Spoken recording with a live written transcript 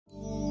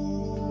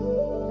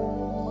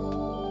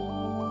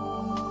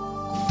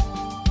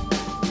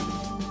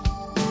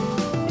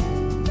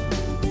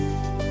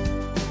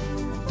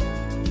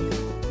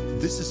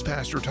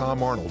Pastor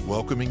Tom Arnould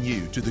welcoming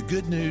you to the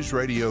Good News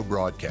Radio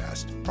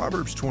broadcast.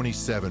 Proverbs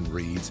 27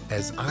 reads,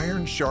 "As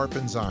iron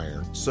sharpens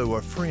iron, so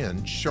a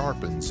friend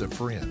sharpens a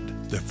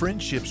friend." The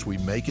friendships we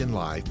make in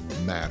life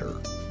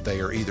matter. They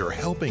are either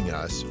helping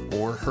us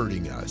or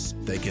hurting us.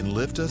 They can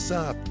lift us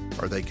up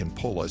or they can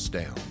pull us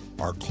down.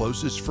 Our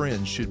closest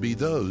friends should be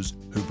those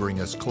who bring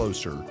us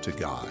closer to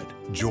God.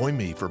 Join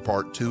me for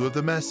part 2 of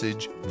the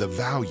message, The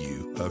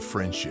Value of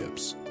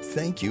Friendships.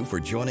 Thank you for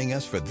joining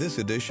us for this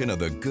edition of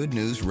the Good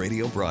News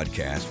Radio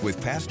broadcast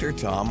with Pastor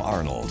Tom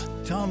Arnould.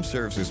 Tom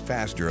serves as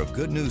pastor of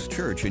Good News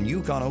Church in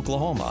Yukon,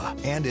 Oklahoma,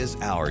 and is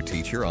our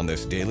teacher on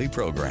this daily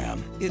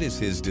program. It is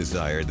his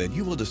desire that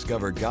you will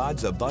discover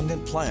God's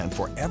abundant plan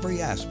for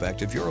every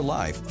aspect of your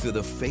life through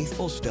the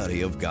faithful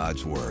study of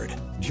God's Word.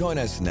 Join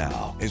us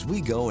now as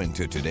we go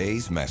into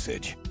today's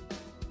message.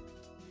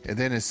 And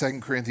then in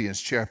 2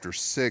 Corinthians chapter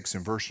 6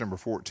 and verse number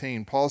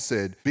 14, Paul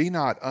said, "Be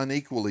not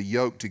unequally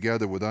yoked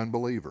together with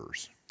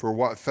unbelievers. For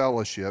what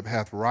fellowship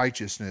hath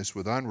righteousness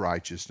with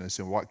unrighteousness,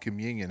 and what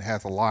communion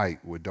hath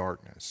light with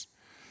darkness?"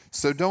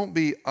 So don't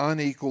be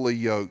unequally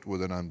yoked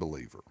with an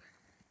unbeliever.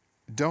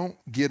 Don't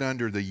get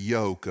under the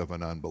yoke of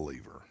an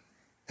unbeliever.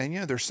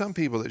 And there's some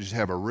people that just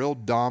have a real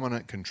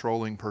dominant,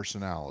 controlling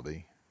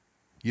personality.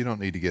 You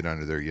don't need to get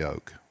under their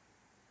yoke.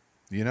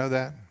 You know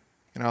that?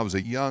 I was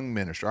a young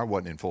minister. I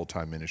wasn't in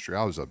full-time ministry.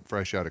 I was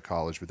fresh out of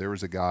college, but there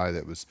was a guy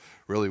that was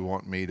really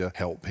wanting me to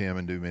help him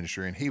and do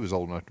ministry, and he was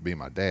old enough to be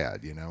my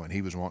dad, and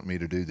he was wanting me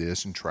to do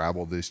this and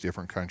travel these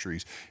different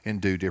countries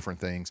and do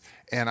different things.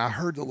 And I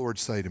heard the Lord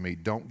say to me,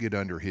 don't get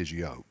under his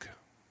yoke.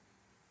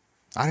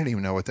 I didn't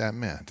even know what that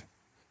meant.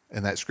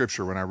 And that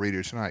scripture, when I read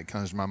it tonight,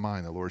 comes to my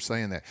mind, the Lord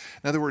saying that.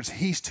 In other words,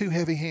 he's too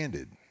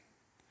heavy-handed.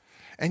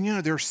 And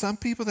there are some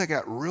people that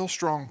got real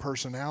strong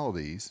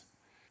personalities,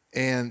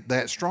 and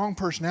that strong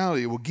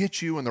personality will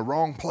get you in the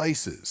wrong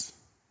places.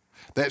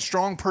 That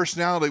strong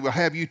personality will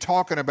have you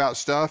talking about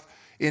stuff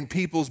in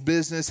people's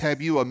business,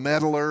 have you a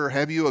meddler,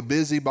 have you a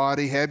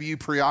busybody, have you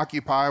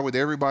preoccupied with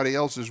everybody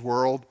else's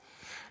world.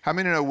 How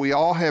many know we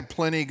all have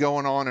plenty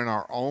going on in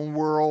our own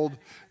world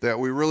that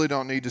we really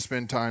don't need to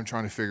spend time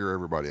trying to figure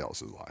everybody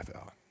else's life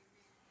out?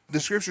 The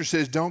scripture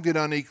says, don't get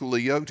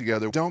unequally yoked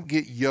together. Don't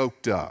get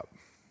yoked up.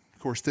 Of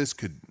course, this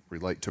could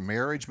relate to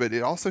marriage, but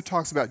it also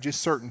talks about just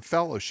certain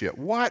fellowship.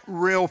 What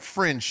real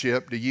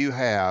friendship do you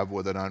have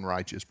with an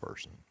unrighteous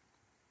person?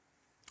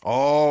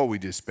 Oh, we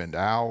just spend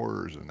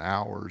hours and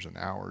hours and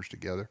hours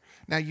together.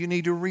 Now, you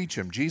need to reach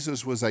them.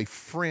 Jesus was a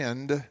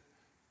friend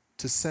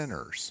to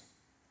sinners.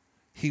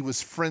 He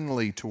was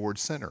friendly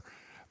towards sinners.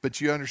 But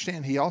you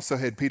understand, he also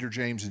had Peter,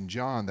 James, and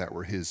John that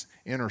were his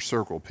inner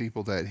circle,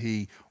 people that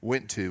he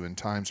went to in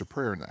times of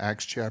prayer. In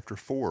Acts chapter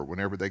 4,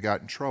 whenever they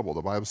got in trouble,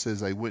 the Bible says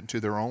they went to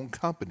their own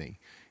company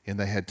and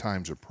they had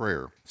times of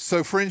prayer.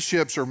 So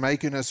friendships are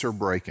making us or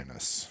breaking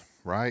us,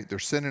 right? They're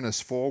sending us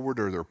forward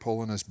or they're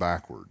pulling us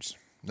backwards.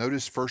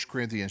 Notice 1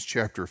 Corinthians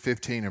chapter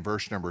 15 and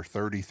verse number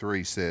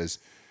 33 says,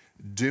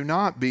 "Do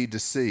not be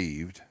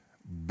deceived.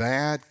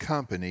 Bad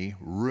company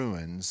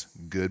ruins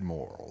good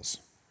morals."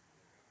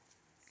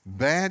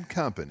 Bad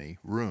company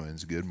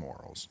ruins good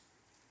morals.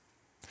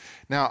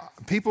 Now,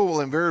 people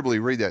will invariably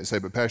read that and say,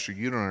 but Pastor,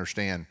 you don't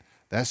understand.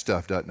 That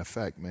stuff doesn't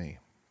affect me.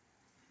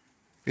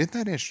 Isn't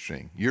that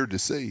interesting? You're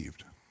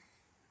deceived.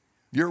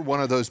 You're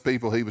one of those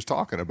people he was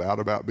talking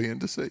about being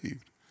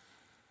deceived.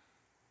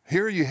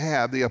 Here you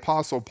have the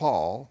Apostle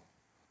Paul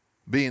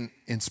being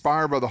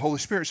inspired by the Holy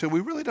Spirit. So we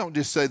really don't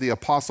just say the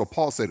Apostle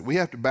Paul said it. We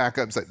have to back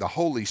up and say the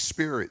Holy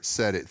Spirit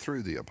said it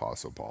through the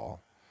Apostle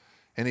Paul.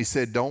 And he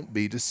said, don't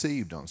be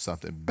deceived on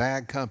something.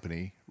 Bad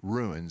company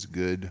ruins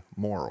good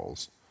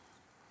morals.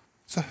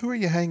 So who are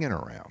you hanging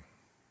around?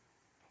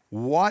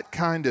 What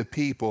kind of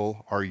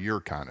people are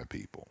your kind of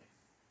people?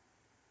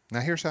 Now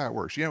here's how it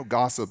works.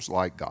 Gossips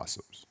like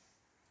gossips.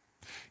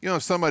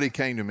 If somebody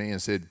came to me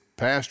and said,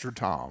 Pastor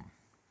Tom,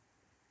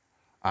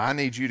 I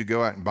need you to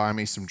go out and buy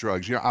me some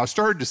drugs. I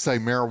started to say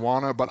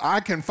marijuana, but I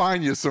can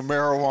find you some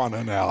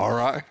marijuana now, all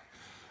right?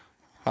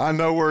 I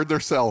know where they're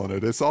selling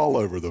it. It's all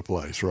over the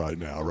place right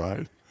now,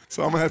 right?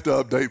 So I'm going to have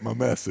to update my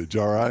message,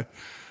 all right?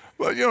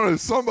 But, if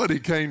somebody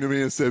came to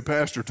me and said,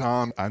 Pastor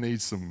Tom, I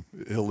need some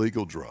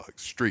illegal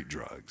drugs, street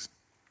drugs.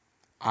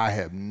 I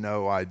have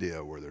no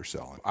idea where they're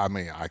selling. I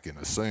mean, I can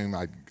assume,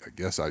 I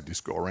guess I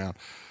just go around.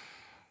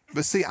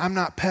 But see, I'm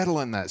not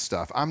peddling that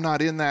stuff. I'm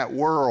not in that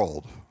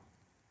world.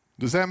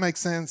 Does that make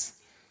sense?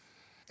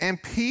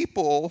 And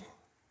people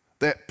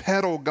that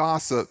peddle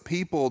gossip,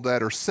 people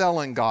that are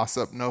selling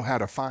gossip know how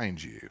to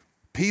find you.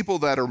 People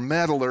that are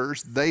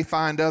meddlers, they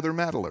find other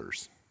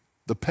meddlers.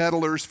 The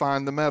peddlers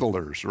find the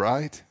meddlers,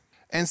 right?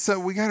 And so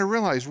we got to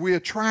realize we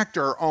attract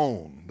our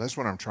own. That's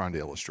what I'm trying to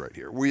illustrate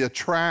here. We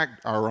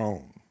attract our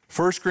own.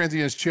 1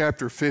 Corinthians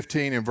chapter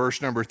 15 and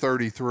verse number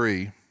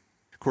 33.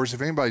 Of course,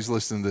 if anybody's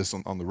listening to this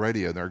on the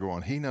radio, they're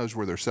going, he knows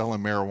where they're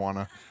selling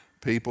marijuana.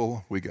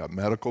 People, we got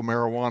medical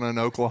marijuana in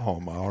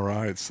Oklahoma, all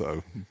right?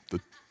 So the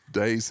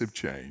days have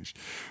changed.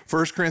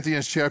 1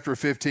 Corinthians chapter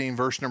 15,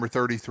 verse number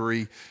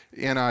 33,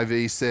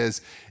 NIV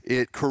says,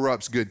 it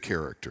corrupts good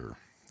character,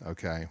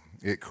 okay?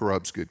 It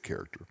corrupts good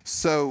character.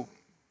 So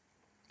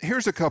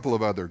here's a couple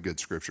of other good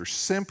scriptures.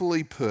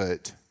 Simply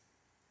put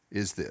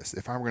is this.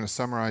 If I'm going to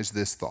summarize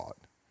this thought,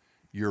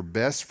 your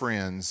best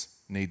friends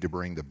need to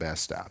bring the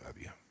best out of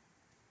you.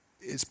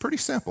 It's pretty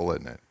simple,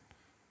 isn't it?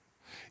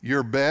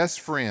 Your best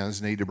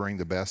friends need to bring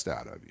the best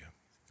out of you.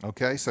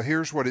 Okay, so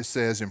here's what it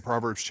says in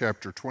Proverbs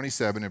chapter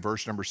 27 and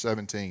verse number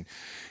 17.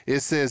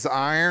 It says,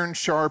 iron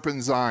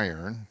sharpens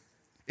iron,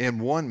 and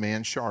one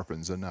man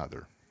sharpens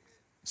another.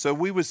 So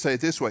we would say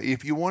it this way,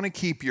 if you want to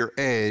keep your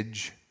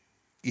edge,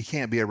 you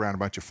can't be around a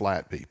bunch of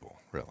flat people,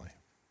 really.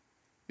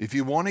 If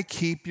you want to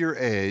keep your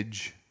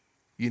edge,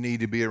 you need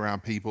to be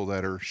around people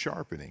that are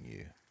sharpening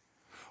you.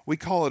 We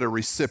call it a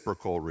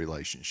reciprocal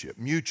relationship,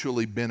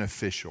 mutually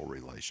beneficial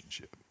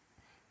relationship.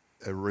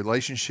 A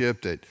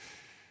relationship that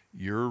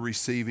you're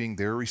receiving,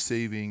 they're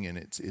receiving, and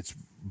it's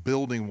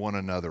building one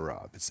another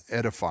up. It's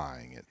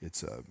edifying it.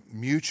 It's a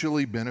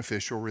mutually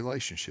beneficial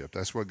relationship.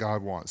 That's what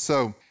God wants.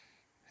 So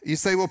you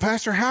say, well,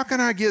 Pastor, how can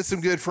I get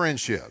some good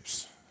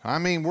friendships? I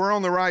mean, we're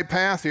on the right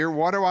path here.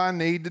 What do I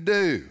need to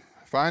do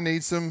if I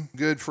need some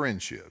good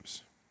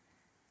friendships?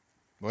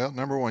 Well,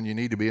 number one, you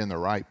need to be in the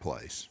right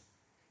place.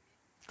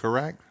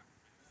 Correct?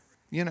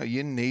 You know,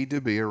 you need to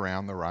be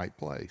around the right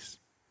place.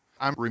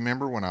 I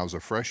remember when I was a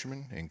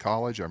freshman in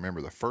college, I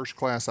remember the first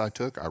class I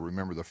took. I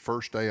remember the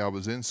first day I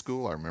was in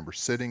school. I remember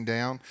sitting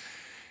down,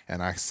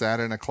 and I sat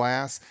in a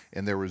class,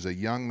 and there was a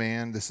young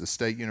man, this is a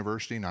state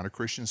university, not a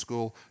Christian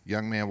school,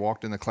 young man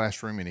walked in the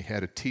classroom, and he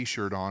had a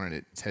T-shirt on, and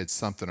it had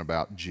something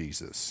about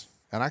Jesus.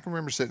 And I can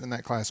remember sitting in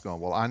that class going,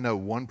 well, I know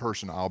one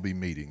person I'll be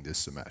meeting this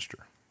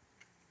semester.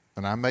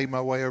 And I made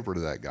my way over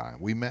to that guy.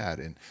 We met,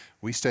 and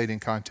we stayed in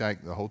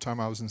contact the whole time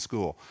I was in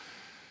school.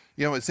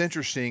 You know, it's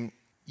interesting.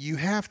 You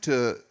have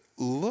to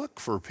look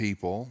for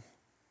people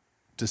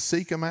to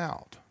seek them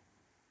out.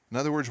 In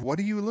other words, what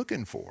are you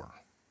looking for?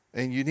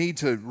 And you need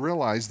to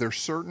realize there's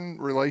certain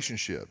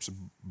relationships.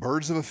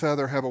 Birds of a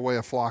feather have a way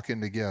of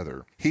flocking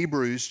together.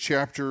 Hebrews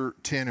chapter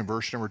 10 and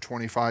verse number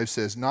 25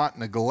 says, not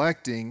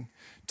neglecting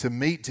to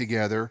meet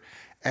together,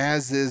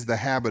 as is the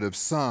habit of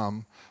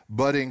some,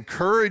 but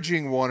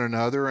encouraging one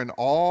another, and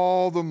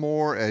all the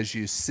more as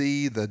you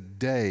see the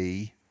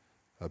day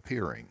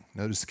appearing.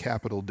 Notice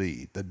capital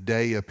D, the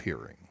day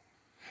appearing.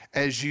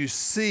 As you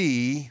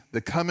see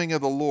the coming of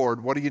the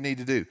Lord, what do you need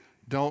to do?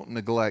 Don't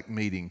neglect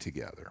meeting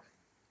together.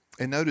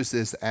 And notice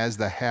this, as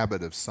the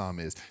habit of some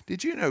is.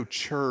 Did you know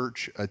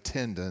church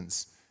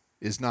attendance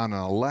is not an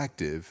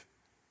elective,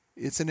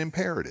 it's an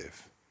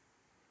imperative.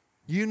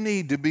 You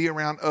need to be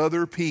around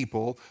other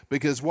people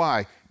because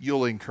why?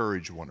 You'll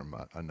encourage one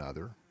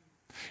another.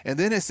 And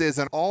then it says,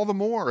 and all the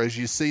more as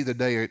you see the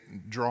day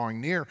drawing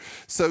near.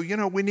 So, you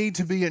know, we need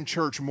to be in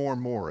church more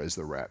and more as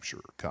the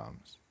rapture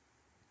comes.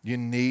 You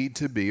need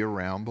to be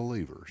around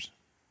believers.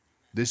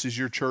 This is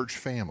your church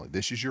family.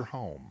 This is your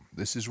home.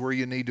 This is where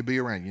you need to be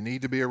around. You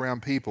need to be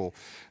around people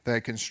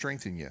that can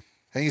strengthen you.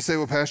 And you say,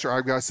 well, Pastor,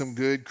 I've got some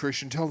good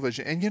Christian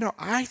television. And, you know,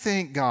 I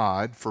thank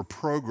God for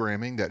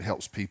programming that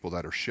helps people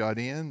that are shut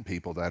in,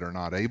 people that are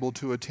not able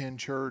to attend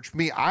church.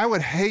 I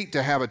would hate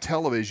to have a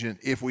television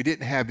if we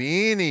didn't have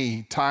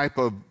any type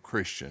of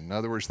Christian. In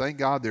other words, thank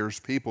God there's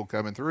people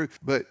coming through.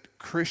 But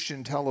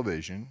Christian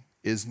television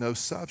is no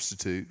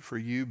substitute for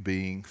you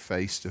being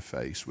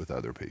face-to-face with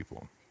other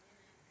people.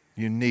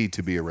 You need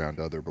to be around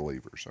other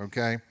believers,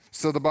 okay?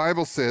 So the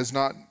Bible says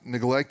not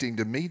neglecting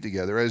to meet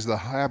together as the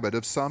habit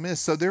of some is.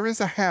 So there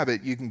is a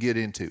habit you can get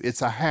into.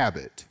 It's a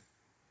habit.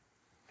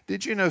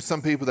 Did you know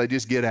some people, they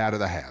just get out of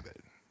the habit?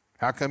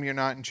 How come you're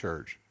not in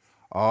church?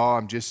 Oh,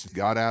 I'm just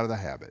got out of the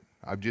habit.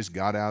 I've just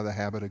got out of the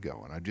habit of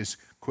going. I just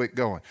quit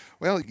going.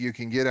 Well, you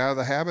can get out of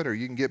the habit or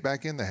you can get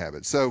back in the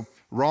habit. So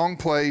wrong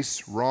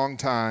place, wrong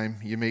time,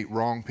 you meet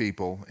wrong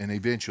people, and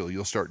eventually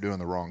you'll start doing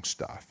the wrong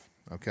stuff,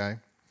 okay?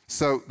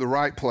 So the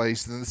right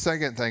place, and the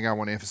second thing I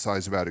want to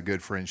emphasize about a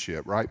good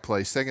friendship, right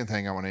place, second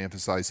thing I want to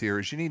emphasize here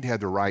is you need to have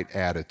the right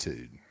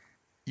attitude.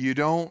 You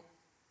don't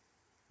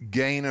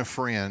gain a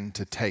friend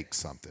to take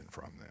something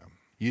from them.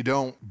 You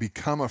don't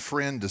become a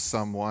friend to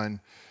someone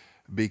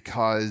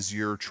because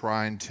you're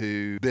trying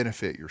to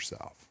benefit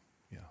yourself.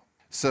 Yeah.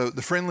 So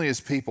the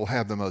friendliest people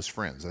have the most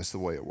friends. That's the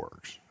way it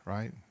works,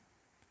 right?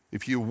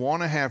 If you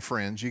want to have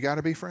friends, you got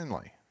to be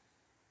friendly.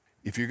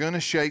 If you're going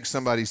to shake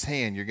somebody's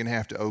hand, you're going to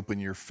have to open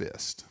your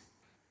fist.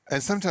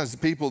 And sometimes the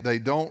people, they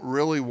don't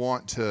really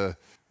want to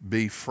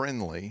be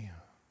friendly,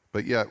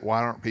 but yet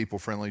why aren't people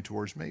friendly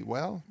towards me?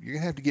 Well, you're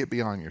going to have to get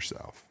beyond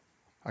yourself.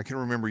 I can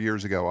remember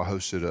years ago, I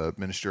hosted a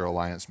Ministerial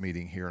Alliance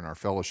meeting here in our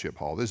fellowship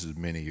hall. This is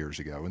many years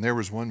ago. And there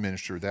was one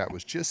minister that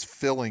was just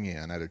filling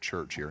in at a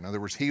church here. In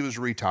other words, he was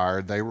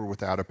retired. They were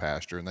without a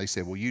pastor. And they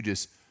said, well, you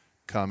just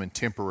come and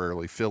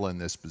temporarily fill in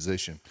this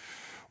position.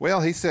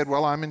 Well, he said,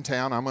 well, I'm in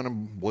town. I'm going to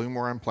bloom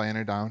where I'm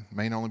planted. I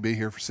may only be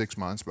here for 6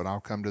 months, but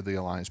I'll come to the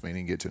Alliance meeting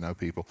and get to know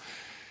people.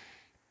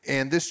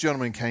 And this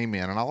gentleman came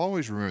in, and I'll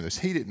always remember this.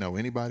 He didn't know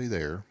anybody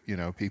there. You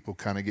know, people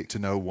kind of get to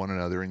know one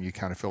another, and you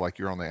kind of feel like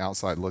you're on the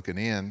outside looking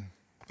in.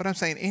 But I'm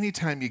saying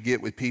anytime you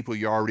get with people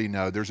you already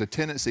know, there's a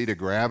tendency to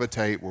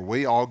gravitate where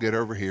we all get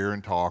over here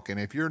and talk. And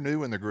if you're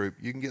new in the group,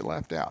 you can get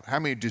left out. How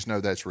many just know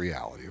that's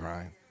reality,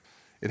 right?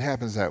 It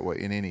happens that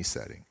way in any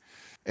setting.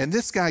 And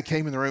this guy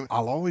came in the room.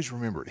 I'll always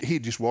remember it.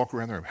 He'd just walk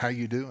around the room. How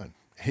you doing?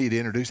 He'd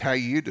introduce, how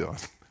you doing?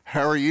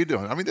 How are you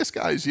doing? I mean, this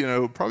guy's,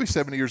 probably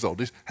 70 years old.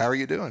 Just, how are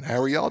you doing?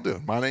 How are y'all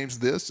doing? My name's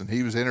this. And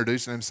he was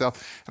introducing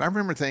himself. And I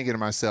remember thinking to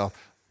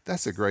myself,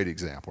 that's a great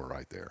example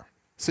right there.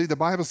 See, the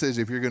Bible says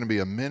if you're going to be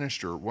a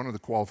minister, one of the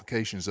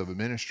qualifications of a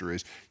minister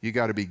is you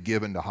got to be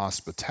given to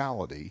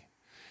hospitality.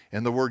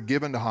 And the word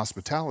given to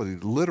hospitality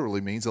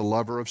literally means a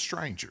lover of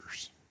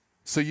strangers.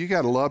 So you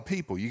got to love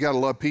people. You got to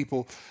love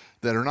people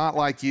that are not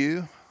like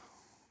you,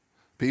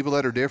 people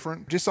that are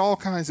different, just all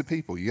kinds of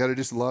people. You got to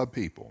just love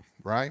people,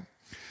 right?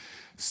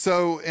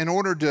 So in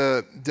order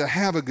to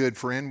have a good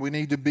friend, we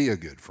need to be a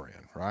good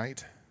friend,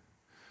 right?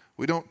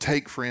 We don't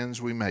take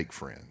friends, we make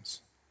friends.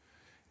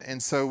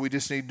 And so we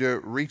just need to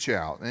reach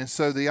out. And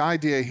so the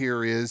idea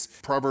here is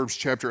Proverbs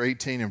chapter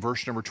 18 and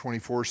verse number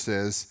 24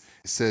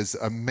 says,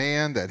 a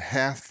man that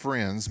hath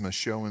friends must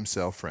show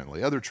himself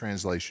friendly. Other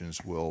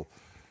translations will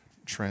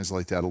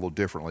translate that a little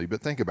differently, but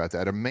think about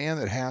that. A man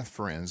that hath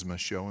friends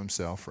must show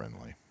himself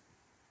friendly.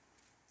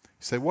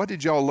 You say, what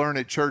did y'all learn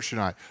at church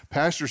tonight?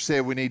 Pastor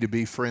said we need to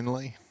be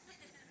friendly.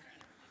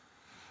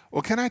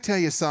 Well, can I tell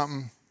you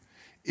something?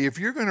 If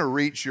you're going to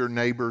reach your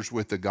neighbors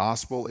with the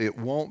gospel, it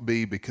won't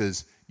be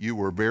because you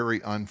were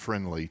very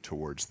unfriendly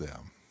towards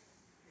them.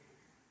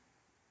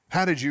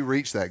 How did you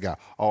reach that guy?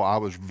 Oh, I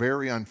was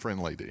very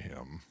unfriendly to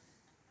him.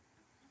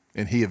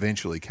 And he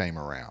eventually came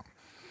around.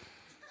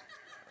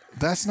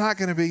 That's not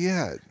going to be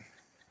it.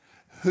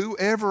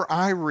 Whoever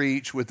I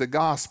reach with the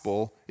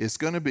gospel is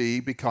going to be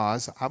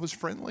because I was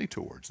friendly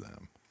towards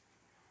them.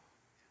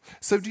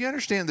 So do you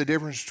understand the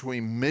difference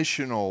between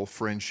missional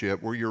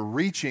friendship, where you're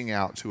reaching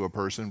out to a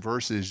person,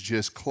 versus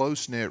just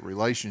close-knit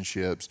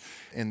relationships,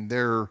 and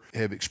they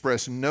have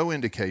expressed no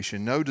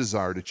indication, no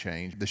desire to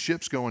change. The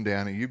ship's going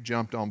down and you've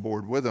jumped on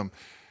board with them.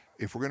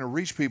 If we're going to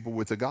reach people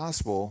with the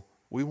gospel,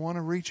 we want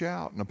to reach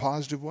out in a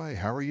positive way.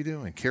 How are you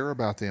doing? Care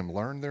about them.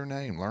 Learn their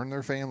name. Learn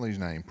their family's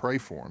name. Pray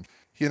for them.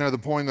 The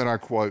poem that I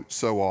quote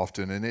so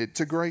often, and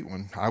it's a great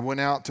one. I went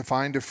out to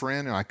find a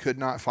friend, and I could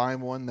not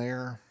find one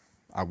there.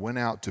 I went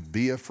out to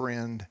be a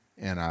friend,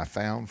 and I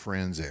found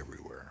friends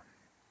everywhere.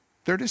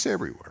 They're just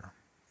everywhere.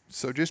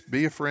 So just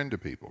be a friend to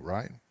people,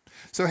 right?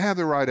 So have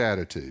the right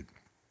attitude.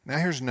 Now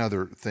here's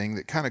another thing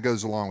that kind of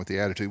goes along with the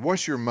attitude.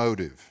 What's your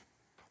motive?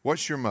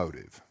 What's your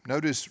motive?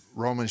 Notice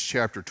Romans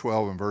chapter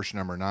 12 and verse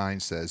number 9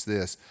 says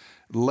this,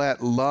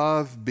 let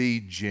love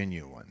be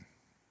genuine.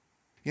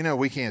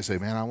 We can't say,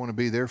 man, I want to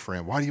be their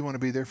friend. Why do you want to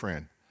be their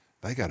friend?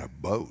 They got a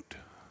boat.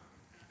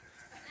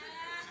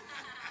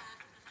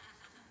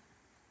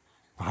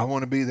 I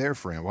want to be their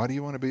friend. Why do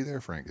you want to be their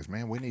friend? Because,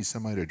 man, we need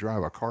somebody to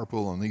drive a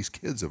carpool on these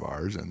kids of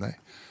ours, and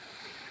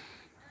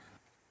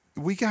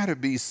we got to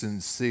be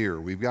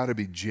sincere. We've got to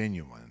be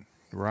genuine,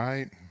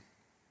 right?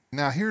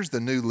 Now, here's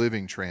the New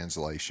Living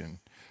Translation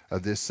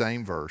of this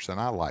same verse, and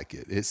I like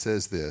it. It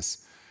says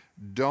this,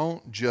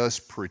 don't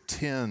just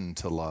pretend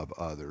to love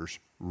others,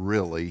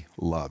 really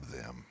love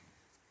them.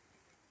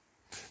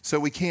 So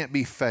we can't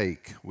be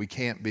fake. We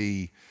can't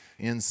be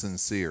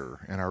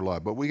insincere in our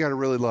love, but we got to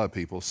really love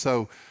people.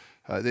 So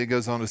then it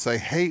goes on to say,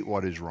 hate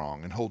what is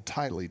wrong and hold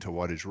tightly to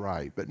what is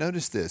right. But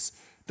notice this,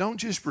 don't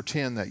just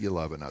pretend that you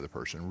love another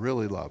person.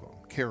 Really love them.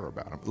 Care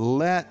about them.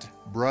 Let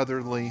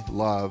brotherly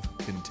love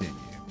continue.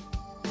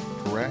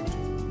 Correct?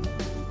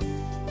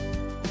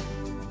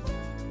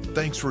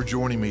 Thanks for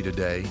joining me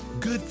today.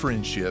 Good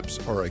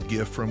friendships are a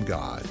gift from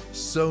God.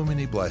 So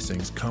many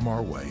blessings come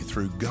our way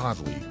through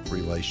godly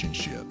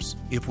relationships.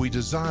 If we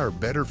desire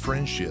better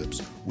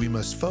friendships, we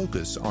must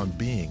focus on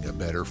being a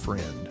better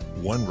friend.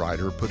 One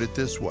writer put it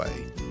this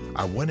way,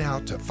 I went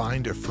out to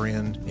find a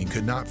friend and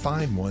could not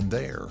find one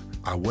there.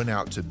 I went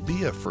out to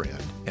be a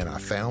friend and I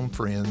found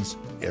friends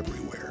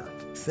everywhere.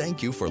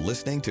 Thank you for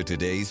listening to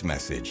today's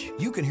message.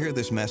 You can hear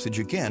this message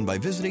again by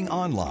visiting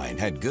online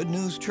at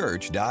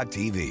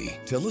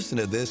goodnewschurch.tv. To listen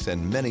to this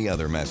and many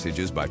other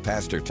messages by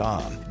Pastor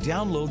Tom,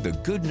 download the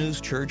Good News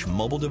Church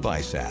mobile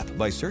device app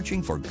by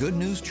searching for Good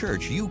News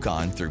Church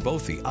Yukon through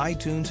both the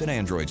iTunes and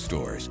Android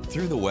stores.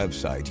 Through the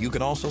website, you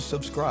can also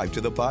subscribe to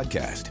the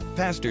podcast.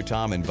 Pastor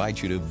Tom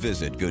invites you to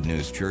visit Good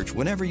News Church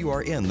whenever you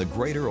are in the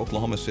greater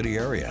Oklahoma City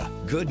area.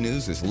 Good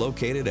News is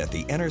located at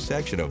the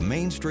intersection of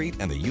Main Street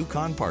and the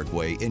Yukon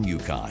Parkway in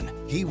Yukon.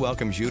 He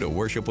welcomes you to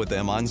worship with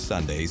them on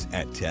Sundays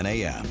at 10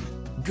 a.m.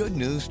 Good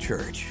News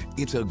Church.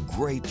 It's a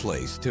great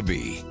place to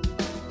be.